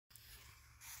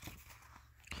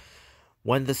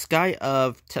When the sky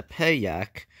of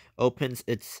Tepeyac opens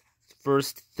its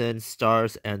first thin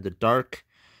stars and the dark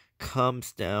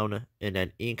comes down in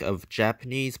an ink of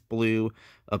Japanese blue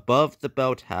above the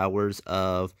bell towers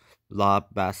of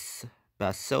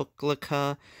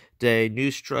Basilica de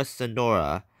Nuestra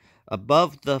Senora,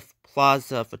 above the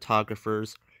plaza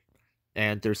photographers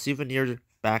and their souvenir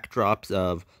backdrops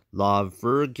of La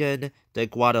Virgen de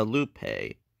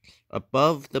Guadalupe,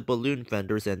 above the balloon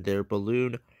vendors and their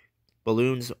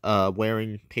balloons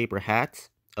wearing paper hats,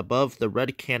 above the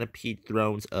red canopied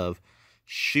thrones of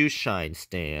shoeshine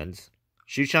stands.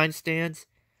 Shoeshine stands?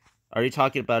 Are you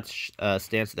talking about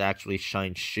stands that actually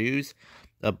shine shoes?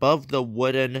 Above the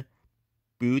wooden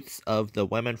booths of the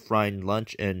women frying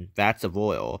lunch in vats of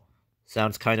oil.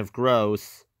 Sounds kind of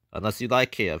gross, unless you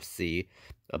like KFC.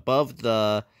 Above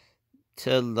the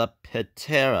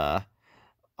Tilapetera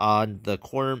on the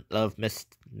corner of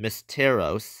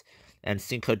Misteros and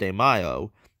Cinco de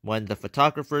Mayo, when the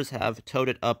photographers have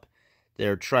toted up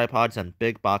their tripods and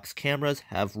big box cameras,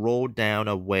 have rolled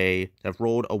away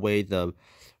the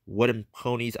wooden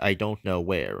ponies I don't know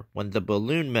where, when the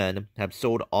balloon men have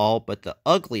sold all but the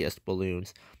ugliest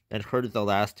balloons and herded the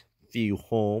last few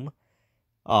home.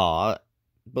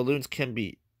 Balloons can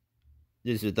be...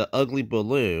 These are the ugly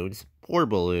balloons, poor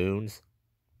balloons.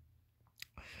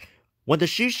 When the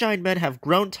shoeshine men have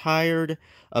grown tired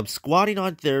of squatting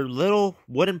on their little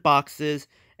wooden boxes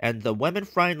and the women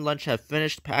frying lunch have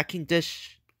finished packing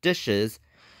dishes,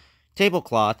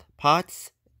 tablecloth, pots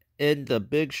in the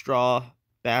big straw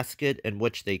basket in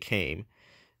which they came,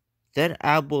 then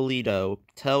Abuelito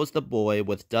tells the boy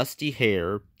with dusty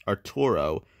hair,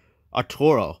 Arturo,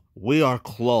 we are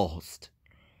closed.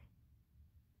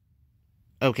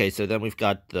 Okay, so then we've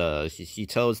got he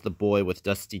tells the boy with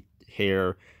dusty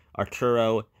hair,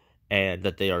 Arturo, and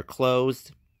that they are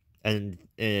closed, and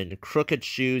in crooked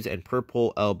shoes and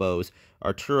purple elbows,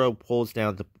 Arturo pulls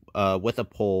down with a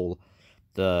pole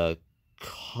the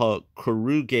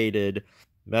corrugated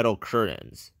metal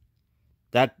curtains.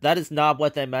 That is not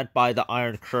what they meant by the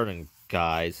iron curtain,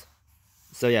 guys.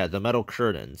 So yeah, the metal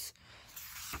curtains.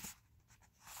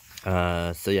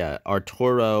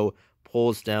 Arturo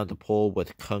pulls down the pole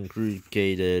with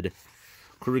corrugated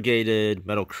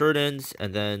metal curtains,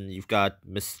 and then you've got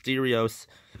Mysterios.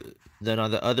 Then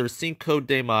on the other, Cinco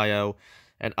de Mayo,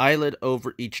 an eyelid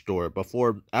over each door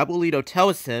before Abuelito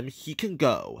tells him he can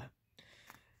go.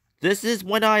 This is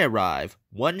when I arrive,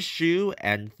 one shoe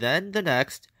and then the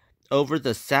next, over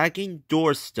the sagging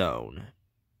doorstone.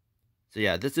 So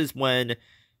yeah, this is when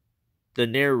the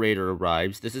narrator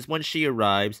arrives. This is when she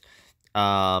arrives,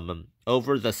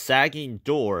 over the sagging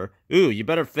door. Ooh, you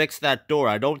better fix that door.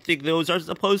 I don't think those are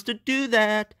supposed to do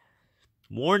that.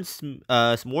 More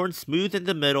smooth in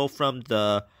the middle from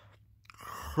the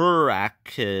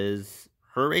hurrices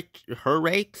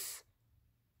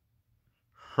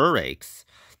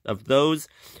of those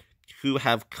who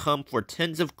have come for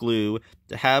tins of glue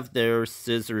to have their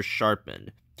scissors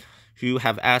sharpened, who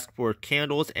have asked for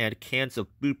candles and cans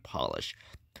of boot polish,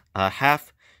 a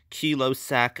half-kilo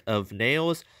sack of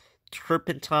nails,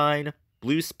 turpentine,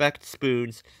 blue-specked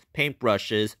spoons,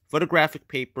 paintbrushes, photographic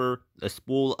paper, a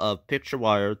spool of picture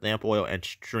wire, lamp oil, and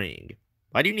string.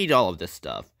 Why do you need all of this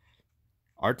stuff?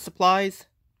 Art supplies?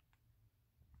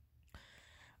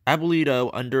 Abuelito,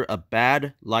 under a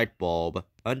bad light bulb,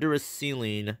 under a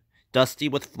ceiling dusty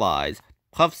with flies,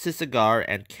 puffs his cigar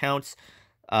and counts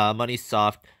money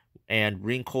soft and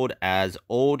wrinkled as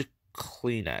old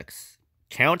Kleenex.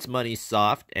 Counts money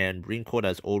soft and wrinkled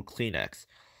as old Kleenex.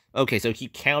 Okay, so he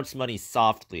counts money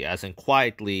softly, as in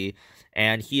quietly,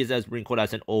 and he is as wrinkled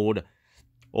as an old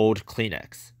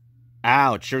Kleenex.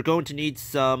 Ouch, you're going to need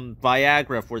some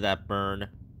Viagra for that burn.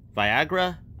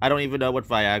 Viagra? I don't even know what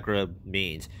Viagra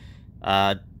means.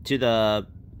 To the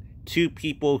two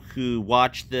people who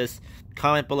watch this,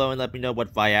 comment below and let me know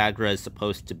what Viagra is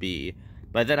supposed to be.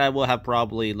 By then I will have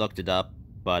probably looked it up,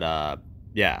 but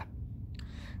yeah.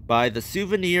 By the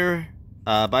souvenir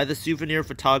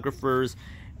photographers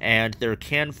and their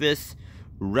canvas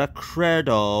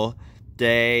Recuerdo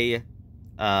de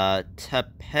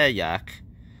Tepeyac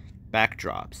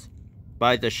backdrops.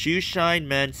 By the shoeshine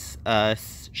men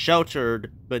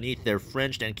sheltered beneath their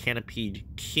fringed and canopied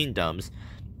kingdoms.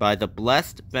 By the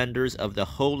blessed vendors of the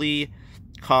holy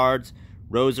cards,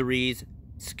 rosaries,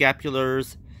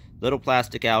 scapulars, little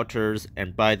plastic altars,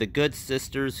 and by the good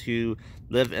sisters who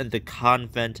live in the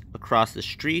convent across the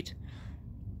street,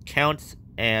 counts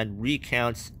and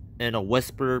recounts in a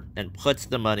whisper and puts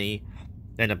the money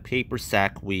in a paper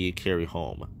sack we carry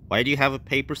home. Why do you have a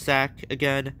paper sack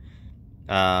again?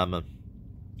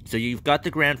 So you've got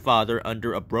the grandfather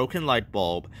under a broken light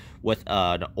bulb with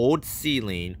an old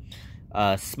ceiling,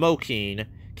 smoking,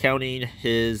 counting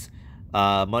his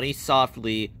money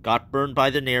softly, got burned by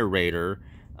the narrator.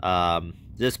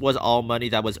 This was all money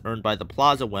that was earned by the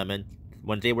Plaza women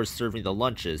when they were serving the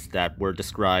lunches that were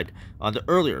described on the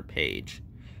earlier page.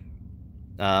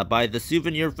 By the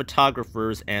souvenir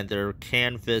photographers and their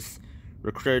canvas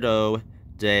Recuerdo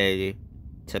de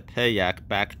Tepeyac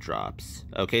backdrops.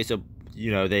 Okay, so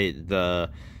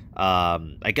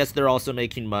I guess they're also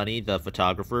making money, the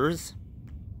photographers.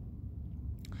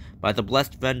 By the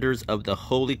blessed vendors of the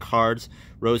holy cards,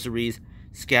 rosaries,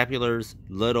 scapulars,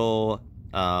 little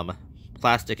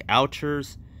plastic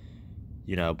outers.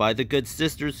 By the good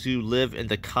sisters who live in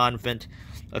the convent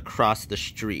across the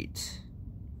street.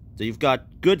 So you've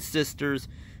got good sisters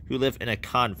who live in a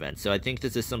convent. So I think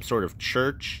this is some sort of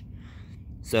church.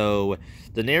 So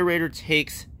the narrator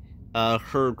takes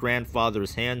her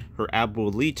grandfather's hand, her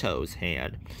abuelito's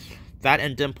hand, fat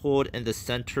and dimpled in the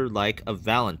center like a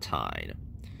Valentine.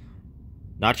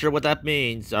 Not sure what that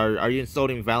means. Are you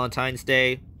insulting Valentine's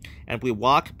Day? And we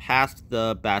walk past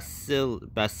the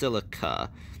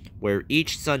basilica, where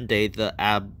each Sunday the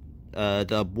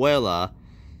abuela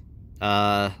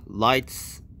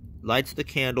lights the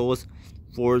candles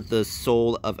for the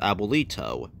soul of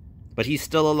Abuelito. But he's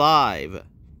still alive.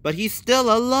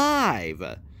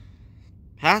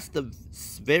 Past the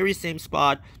very same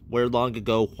spot where long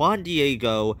ago Juan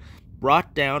Diego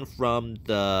brought down from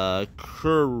the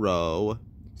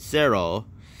Cerro,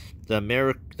 the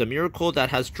miracle that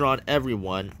has drawn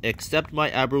everyone, except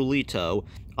my abuelito,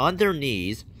 on their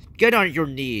knees. Get on your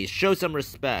knees, show some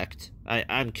respect.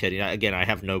 I'm kidding. Again, I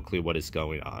have no clue what is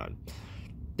going on.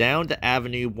 Down the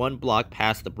avenue, 1 block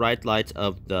past the bright lights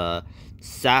of the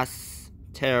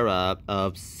Sastera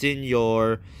of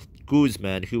Senor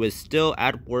Guzman, who is still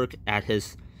at work at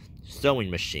his sewing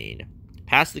machine.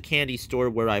 Past the candy store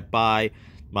where I buy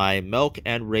my milk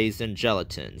and raisin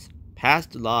gelatins.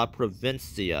 Past La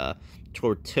Provincia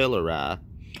Tortilleria,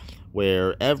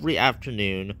 where every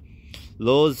afternoon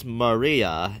Los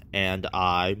Maria and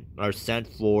I are sent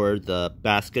for the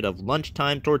basket of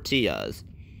lunchtime tortillas.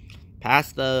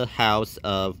 Past the house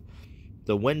of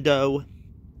the Window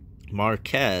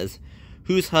Marquez,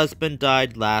 whose husband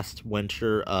died last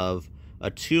winter of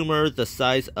a tumor the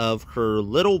size of her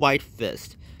little white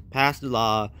fist. Past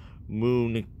La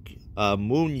Muñezca's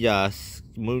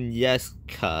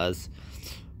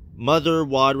mother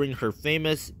watering her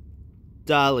famous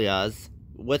dahlias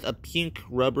with a pink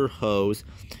rubber hose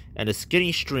and a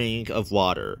skinny string of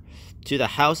water, to the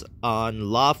house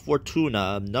on La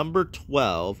Fortuna, number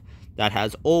 12, that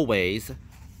has always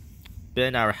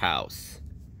been our house.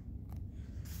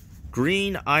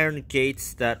 Green iron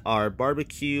gates that are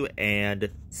barbecue and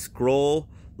scroll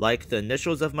like the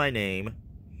initials of my name.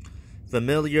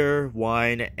 Familiar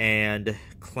wine and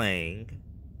clang.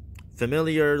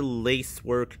 Familiar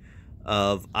lacework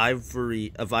of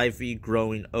ivy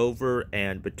growing over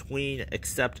and between,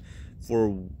 except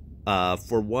for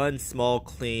one small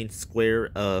clean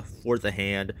square for the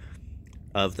hand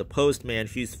of the postman,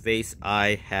 whose face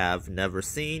I have never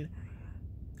seen.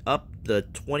 Up the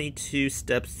 22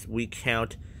 steps we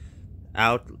count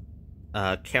out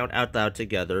loud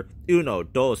together. Uno,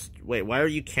 dos. Wait, why are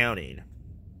you counting?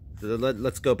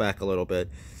 Let's go back a little bit.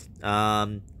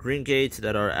 Green gates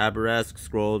that are arabesque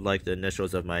scrolled like the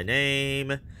initials of my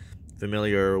name.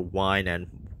 Familiar wine and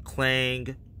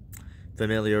clang.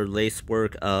 Familiar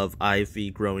lacework of ivy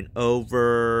growing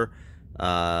over.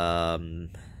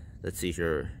 Let's see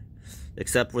here.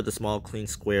 Except for the small clean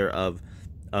square of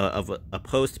a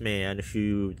postman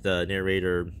who the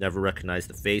narrator never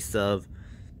recognized the face of,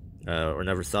 or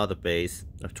never saw the face,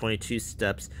 of 22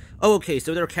 steps. Oh, okay,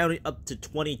 so they're counting up to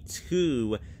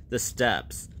 22 the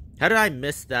steps. How did I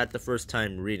miss that the first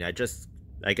time reading? I guess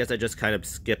I just kind of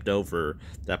skipped over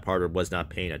that part or was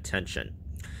not paying attention.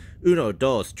 Uno,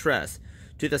 dos, tres.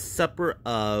 To the supper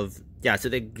of... Yeah, so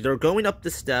they're going up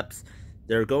the steps.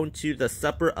 They're going to the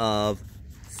supper of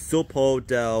Supo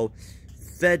del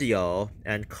Fedio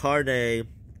and Carne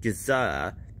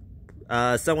Giza.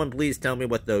 Someone please tell me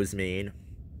what those mean.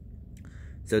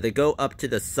 So they go up to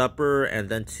the supper and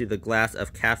then to the glass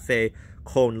of cafe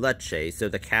con leche, so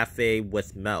the cafe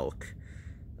with milk.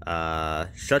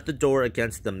 Shut the door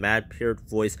against the mad-pierced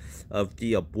voice of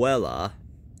the abuela.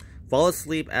 Fall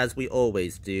asleep as we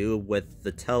always do, with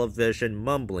the television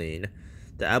mumbling,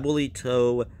 the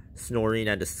abuelito snoring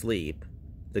and asleep.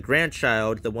 The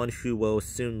grandchild, the one who will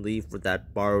soon leave for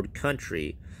that borrowed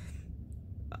country.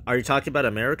 Are you talking about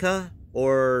America?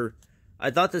 Or... I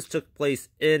thought this took place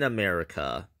in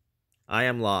America. I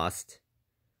am lost.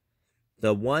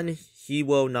 the one he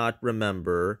will not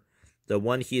remember, the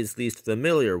one he is least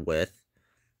familiar with.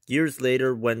 Years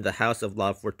later, when the House of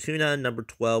La Fortuna number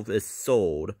 12 is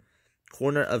sold,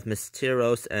 corner of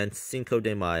Misteros and Cinco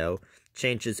de Mayo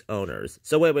changes owners.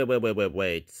 So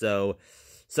wait. So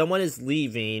someone is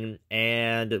leaving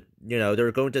and,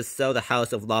 they're going to sell the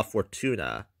House of La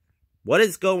Fortuna. What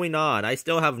is going on? I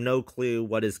still have no clue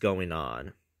what is going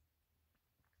on.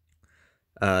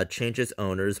 Changes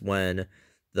owners when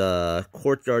the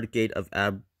courtyard gate of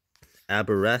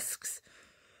Aberesques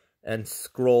and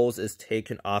Scrolls is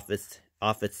taken off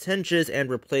its hinges and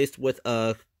replaced with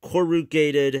a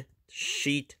corrugated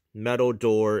sheet metal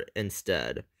door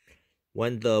instead.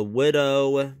 When the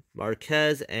widow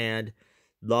Marquez and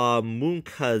La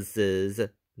Muncaz's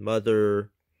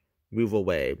mother move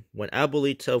away. When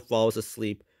Abuelito falls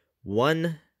asleep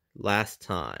one last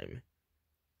time.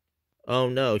 Oh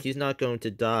no, he's not going to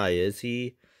die, is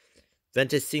he?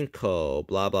 25,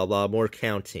 blah blah blah, more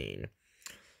counting.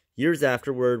 Years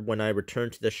afterward, when I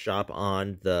returned to the shop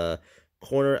on the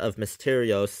corner of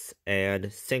Misterios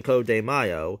and Cinco de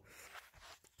Mayo,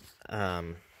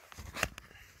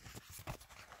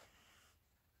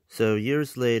 so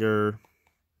years later,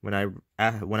 when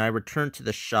I returned to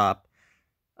the shop,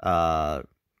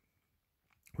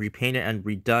 repainted and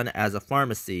redone as a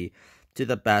pharmacy, to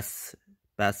the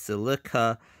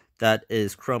basilica that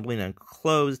is crumbling and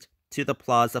closed, to the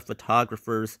plaza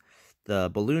photographers, the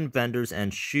balloon vendors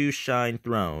and shoe-shine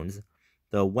thrones,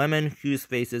 the women whose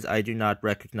faces I do not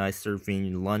recognize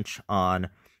serving lunch on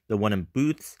the wooden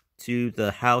booths, to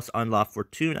the house on La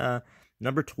Fortuna,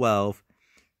 number 12,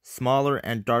 smaller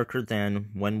and darker than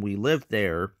when we lived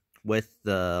there, with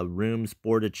the rooms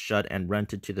boarded shut and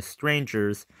rented to the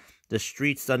strangers, the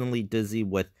streets suddenly dizzy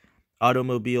with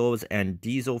automobiles and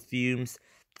diesel fumes,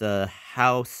 the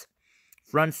house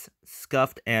fronts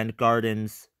scuffed and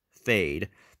gardens fade,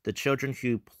 the children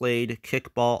who played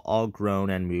kickball all grown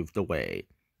and moved away.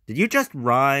 Did you just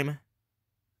rhyme?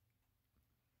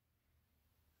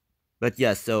 But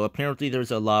yes, so apparently there's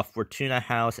a La Fortuna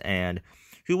house, and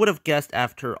who would have guessed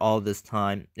after all this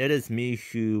time? It is me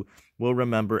who will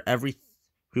remember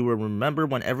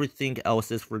when everything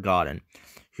else is forgotten,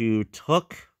 who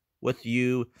took with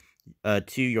you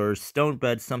to your stone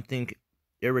bed something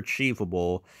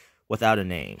irretrievable without a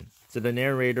name. So the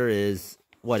narrator is,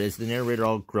 what, is the narrator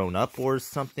all grown up or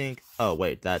something? Oh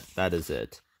wait, that is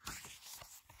it.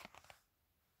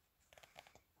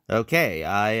 Okay,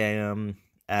 I am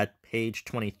at page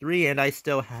 23 and I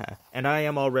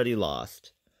am already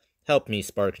lost. Help me,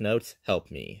 Spark Notes, help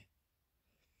me.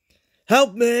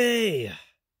 Help me!